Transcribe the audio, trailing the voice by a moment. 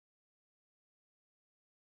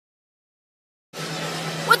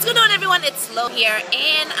going on, everyone? It's Lo here,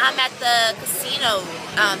 and I'm at the casino,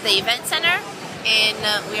 the event center, and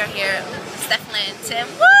we are here, Stefan, Tim,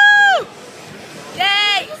 woo!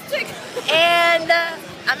 Yay! And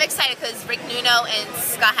I'm excited because Rick Nuno and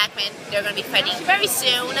Scott Hackman, they're going to be fighting very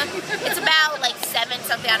soon. It's about like 7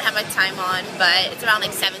 something, I don't have my time on, but it's around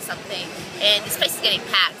like 7 something, and this place is getting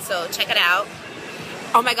packed, so check it out.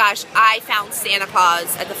 Oh my gosh, I found Santa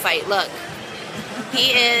Claus at the fight. Look,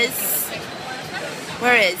 he is,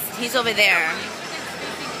 where is, he's over there.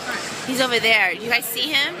 He's over there. You guys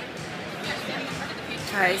see him?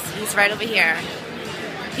 Guys, he's right over here.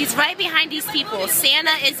 He's right behind these people.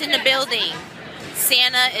 Santa is in the building.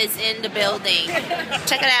 Santa is in the building.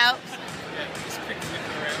 Check it out.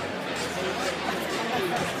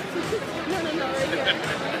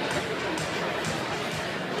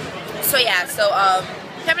 So yeah,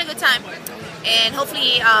 having a good time, and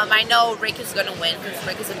hopefully I know Rick is gonna win because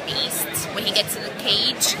Rick is a beast when he gets in the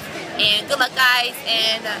cage. And good luck, guys,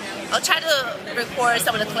 and I'll try to record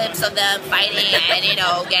some of the clips of them fighting and, you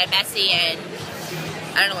know, get messy, and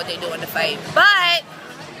I don't know what they do in the fight, but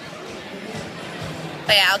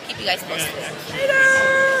yeah, I'll keep you guys posted.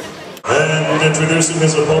 Later! And introducing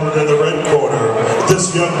his opponent in the red corner,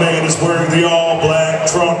 this young man is wearing the all-black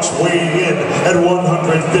trunks, weighing in at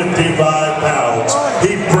 155 pounds.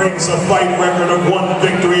 He brings a fight record of 1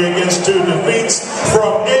 victory against 2 defeats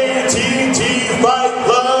from ATT Fight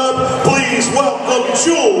Club. Please welcome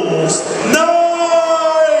Jules Naita.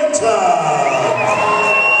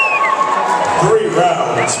 3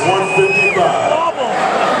 rounds, 155.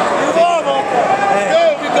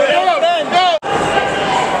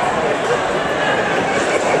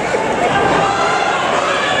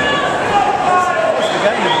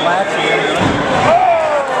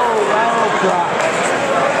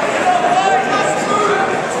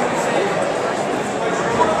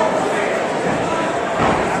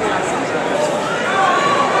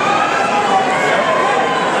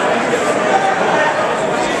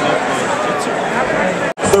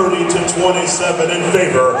 In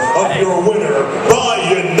favor of your winner by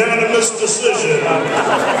unanimous decision.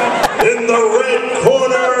 In the red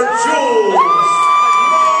corner, Jules.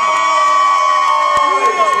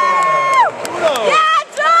 Yeah,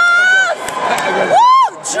 Jules! Woo!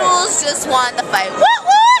 Jules just won the fight.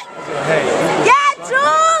 What? Yeah,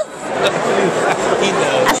 Jules!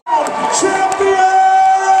 Champion!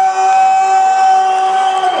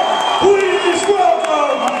 Please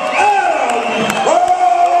welcome Adam Ortiz!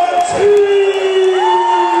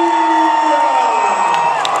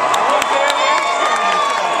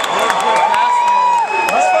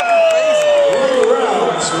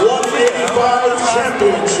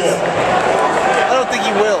 Championship. I don't think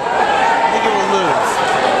he will. I think he will lose.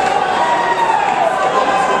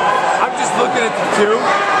 I'm just looking at the 2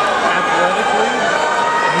 athletically.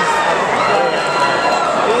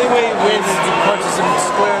 The only way he wins is he punches him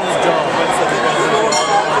square in his jaw.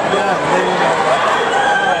 Yeah,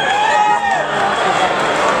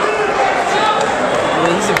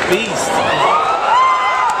 he's a beast.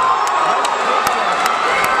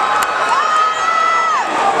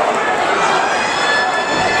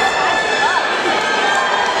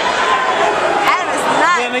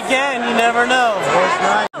 Again, you never know.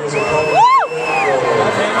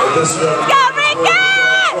 This Go, Ricky!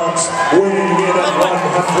 weighing in at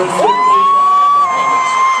 150 pounds.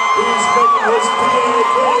 He's making his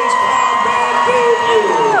PAK's combat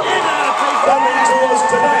debut. Coming to us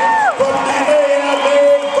tonight from the AMA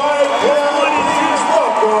Fight Club. Please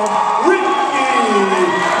welcome Ricky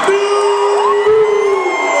Nuno. 3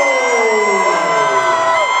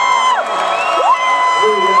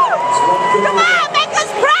 rounds, 155. Come on, make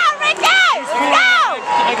us proud, Ricky! Let's go!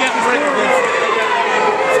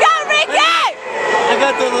 I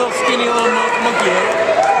got the little skinny little monkey head.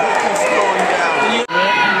 He's going down.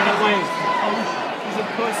 He's a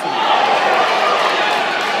pussy.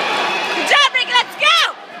 Good job, Ricky, let's go!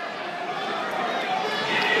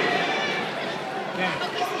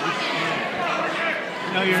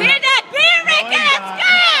 Hear that beer, Ricky, let's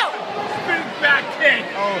go! Spinning back kick.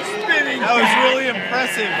 Oh, spinning. That was really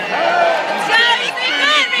impressive. Let's go, Ricky,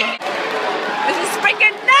 Ricky! This is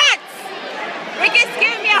freaking nuts! Ricky's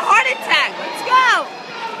giving me a heart attack. Let's go!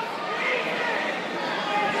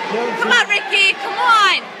 Come on, Ricky, come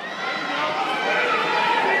on!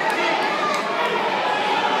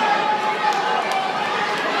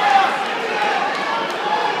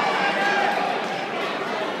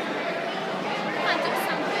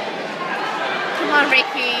 Come on,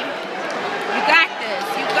 Ricky. You got this.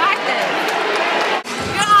 You got this.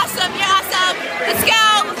 You're awesome. You're awesome. Let's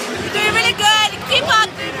go. You're doing really good. Keep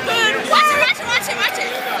up. Good. Watch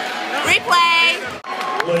it. Replay.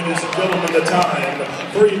 in the time.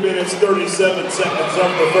 3 minutes, 37 seconds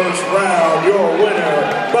of the first round. Your winner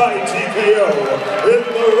by TKO in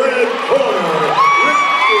the red corner, Ricky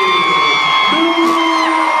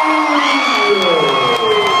Nuno.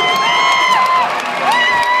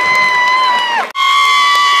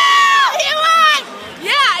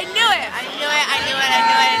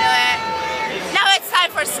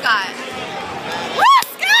 Scott. Woo,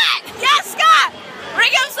 Scott! Yes, Scott!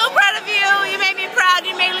 Rick, I'm so proud of you. You made me proud.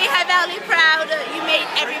 You made Lehigh Valley proud. You made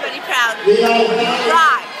everybody proud. You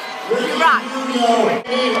rock. You rock.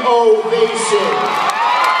 Ovation.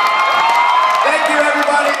 Thank you,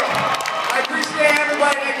 everybody. I appreciate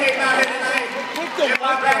everybody that came out here tonight. In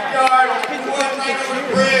my backyard, on the one right over the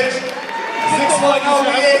bridge. 6-1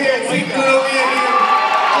 over here, Team Good over here.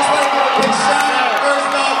 Just want to give a big shout out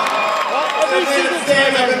first off.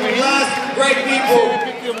 Great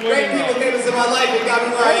people came into my life and got me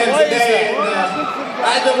where I am today. And,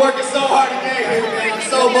 I've been working so hard today, man. I'm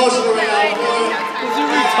so emotional right now.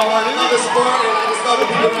 I love the sport and I just love the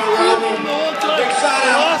people around me. Big shout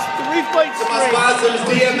out to my sponsors,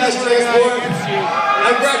 DMS Transport,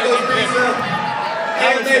 and Greco's Pizza,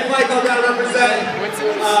 MMA Fight Club that I represent.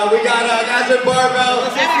 We got Nazareth Barbell.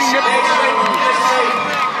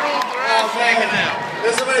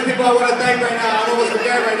 There's so many people I want to thank right now. I don't want to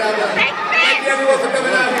forget right now, but thank you everyone for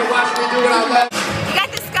coming out here and watching me do what I love. You got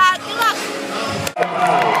this, Scott. Good luck.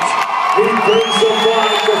 He brings a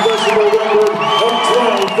wide professional record of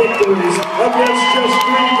 12 victories against just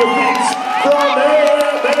 3 defeats from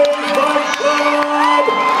MMA Fight Club.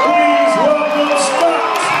 Please welcome Scott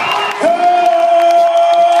Hedman.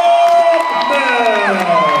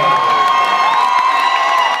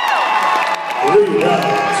 3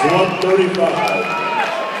 rounds, 135.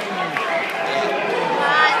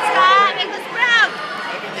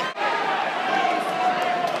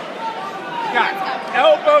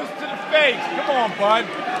 Elbows to the face. Come on, bud.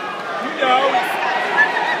 You know.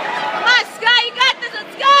 Come on, Scott. You got this.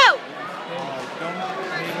 Let's go. No.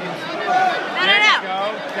 There you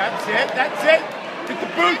go. That's it. That's it. Get the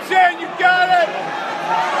boots in. You got it.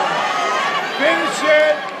 Finish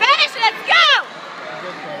it. Finish it. Let's go.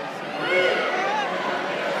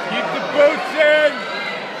 Keep the boots in.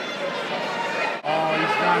 Oh,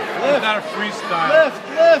 he's not a freestyle. Lift.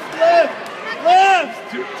 He's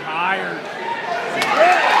too tired.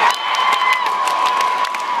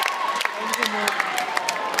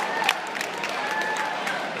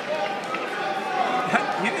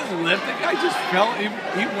 He didn't lift. The guy just fell. He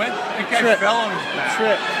went. The guy fell on his back.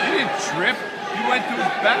 He didn't trip. He went to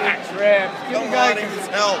his back. Give the guy his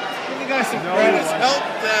help. Give the guy some credit. His help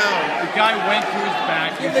down. The guy went to his back.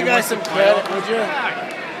 Give the guy some credit, would you?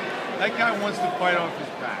 That guy wants to fight off his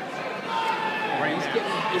back. Right He's now.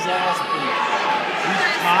 getting his ass beat. He's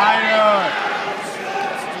tired.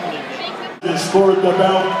 Is scored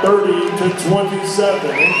about 30 to 27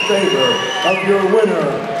 in favor of your winner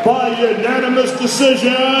by unanimous decision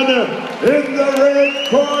in the red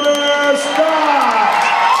corner, Scott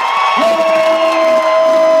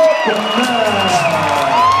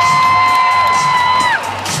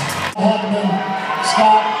Hedman.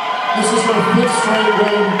 Scott, this is your 5th straight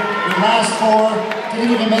win. Your last 4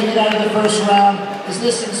 didn't even make it out of the first round. Is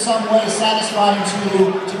this in some way satisfying to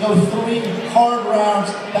you to go 3 hard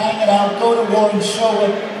rounds, bang it out, go to war and show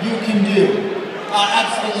what you can do?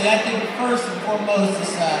 Absolutely. I think first and foremost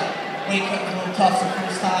this weight cut was a little tough the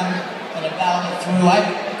first time, but I battled it through. I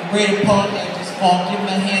had a great opponent that just fought, give him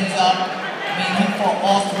a hands up. I mean, he fought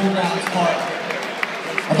all 3 rounds hard.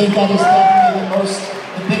 I think that is definitely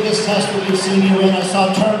the biggest test that we've seen you in. I saw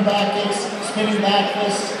turn back kicks, spinning back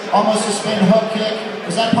fists, almost a spin hook kick.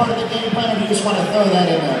 Was that part of the game plan, or do you just want to throw that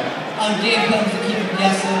in there? Game plan to keep him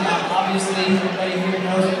guessing. Obviously, everybody here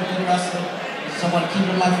knows I'm a good wrestler, so I want to keep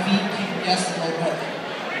him on my feet, keep him guessing a little bit.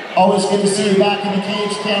 Always good to see you back in the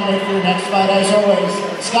cage. Can't wait for your next fight, as always.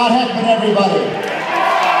 Scott Hedman, everybody.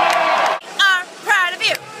 We are proud of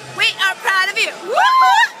you. We are proud of you.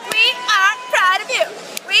 Woo! We are proud of you.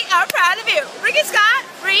 We are proud of you. Ricky Scott,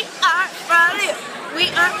 we are proud of you.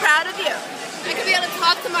 We are proud of you. I could be able to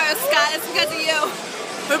talk tomorrow, Scott. It's because of you.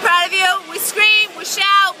 We're proud of you. We scream, we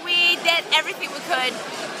shout, we did everything we could.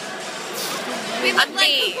 We look like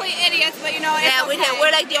complete idiots, but you know, it's yeah, we did.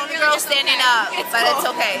 We're like the only girls standing up, but it's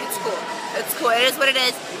okay. It's cool. It's cool. It is what it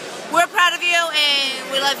is. We're proud of you and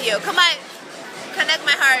we love you. Come on, connect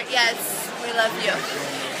my heart. Yes, we love you.